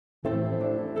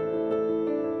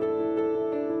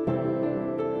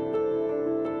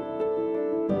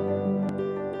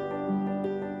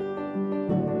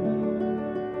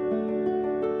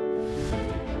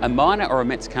A miner or a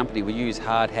METS company will use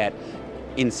HardHat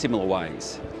in similar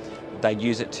ways. They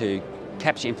use it to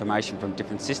capture information from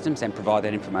different systems and provide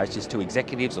that information to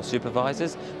executives or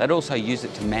supervisors. They'd also use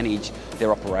it to manage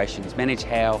their operations, manage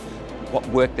what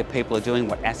work that people are doing,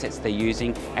 what assets they're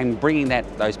using, and bringing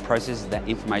those processes, that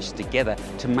information together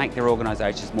to make their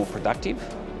organisations more productive,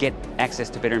 get access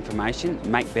to better information,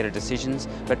 make better decisions,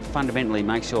 but fundamentally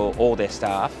make sure all their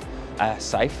staff are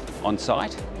safe on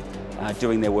site,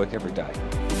 doing their work every day.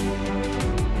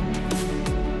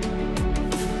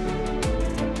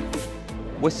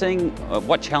 We're seeing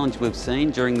what challenge we've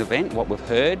seen during the event, what we've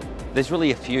heard. There's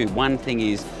really a few. One thing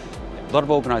is a lot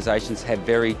of organisations have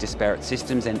very disparate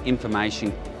systems and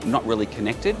information not really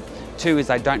connected. Two is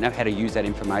they don't know how to use that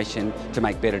information to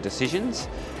make better decisions.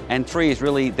 And three is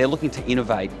really they're looking to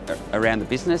innovate around the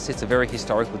business. It's a very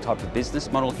historical type of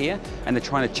business model here, and they're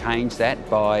trying to change that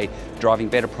by driving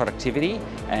better productivity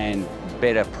and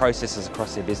better processes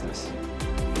across their business.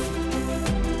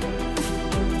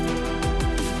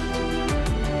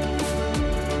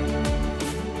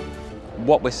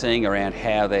 What we're seeing around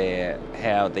how the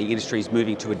industry is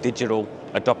moving to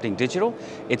adopting digital,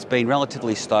 it's been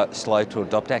relatively slow to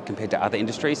adopt that compared to other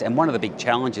industries, and one of the big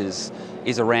challenges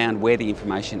is around where the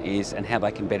information is and how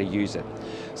they can better use it.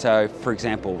 So, for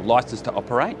example, license to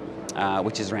operate,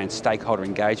 which is around stakeholder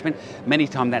engagement. Many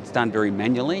times that's done very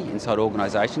manually inside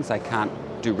organisations. They can't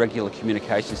do regular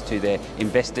communications to their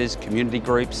investors, community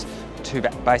groups, to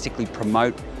basically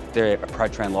promote their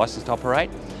approach around license to operate.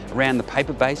 Around the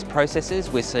paper-based processes,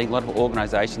 we're seeing a lot of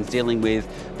organisations dealing with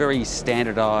very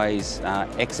standardised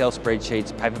Excel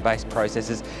spreadsheets, paper-based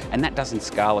processes, and that doesn't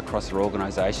scale across their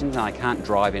organisations, and they can't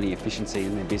drive any efficiency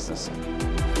in their business.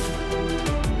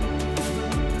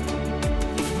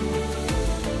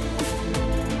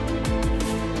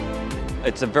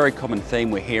 It's a very common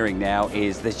theme we're hearing now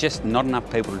is there's just not enough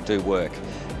people to do work,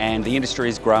 and the industry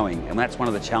is growing, and that's one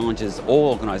of the challenges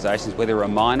all organisations, whether a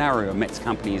miner or a METS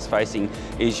company, is facing,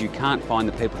 is you can't find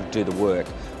the people to do the work.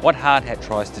 What HardHat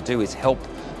tries to do is help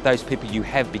those people you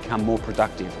have become more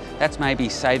productive. That's maybe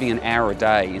saving an hour a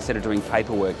day instead of doing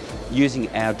paperwork, using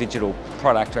our digital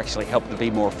product to actually help to be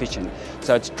more efficient.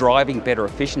 So it's driving better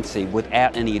efficiency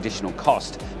without any additional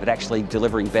cost, but actually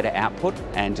delivering better output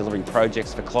and delivering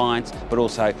projects for clients, but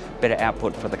also better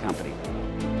output for the company.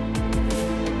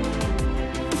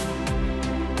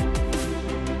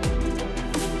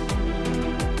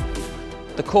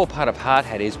 The core part of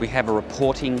HardHat is we have a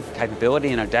reporting capability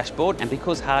in our dashboard, and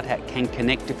because HardHat can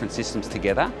connect different systems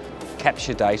together,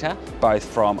 capture data both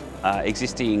from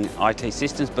existing IT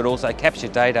systems, but also capture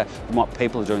data from what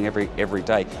people are doing every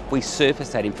day. We surface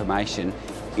that information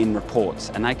in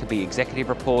reports, and they could be executive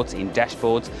reports, in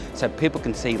dashboards, so people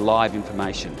can see live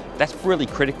information. That's really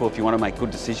critical if you want to make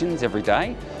good decisions every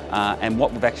day, and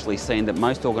what we've actually seen that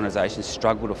most organisations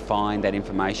struggle to find that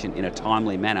information in a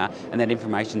timely manner, and that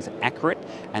information is accurate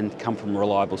and come from a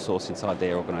reliable source inside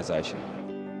their organisation.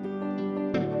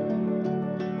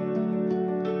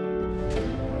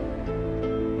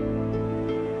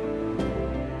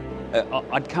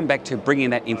 I'd come back to bringing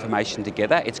that information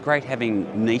together. It's great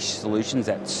having niche solutions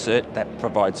that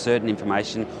provide certain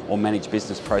information or manage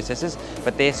business processes,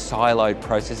 but they're siloed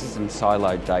processes and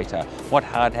siloed data. What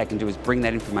HardHat can do is bring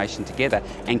that information together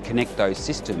and connect those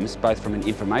systems, both from an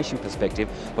information perspective,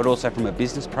 but also from a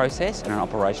business process and an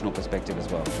operational perspective as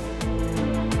well.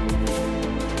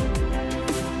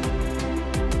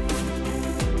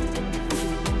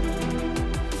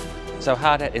 So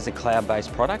HardHat is a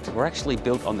cloud-based product. We're actually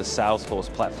built on the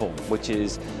Salesforce platform, which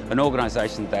is an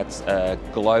organisation that's a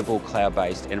global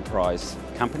cloud-based enterprise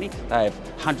company. They have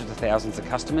hundreds of thousands of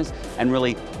customers, and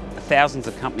really thousands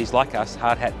of companies like us,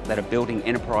 HardHat, that are building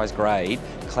enterprise-grade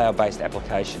cloud-based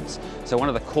applications. So one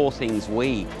of the core things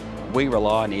we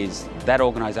rely on is that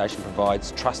organisation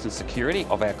provides trust and security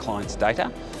of our clients'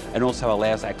 data, and also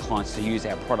allows our clients to use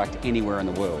our product anywhere in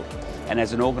the world. And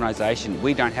as an organisation,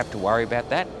 we don't have to worry about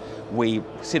that. We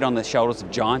sit on the shoulders of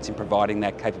giants in providing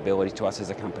that capability to us as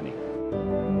a company.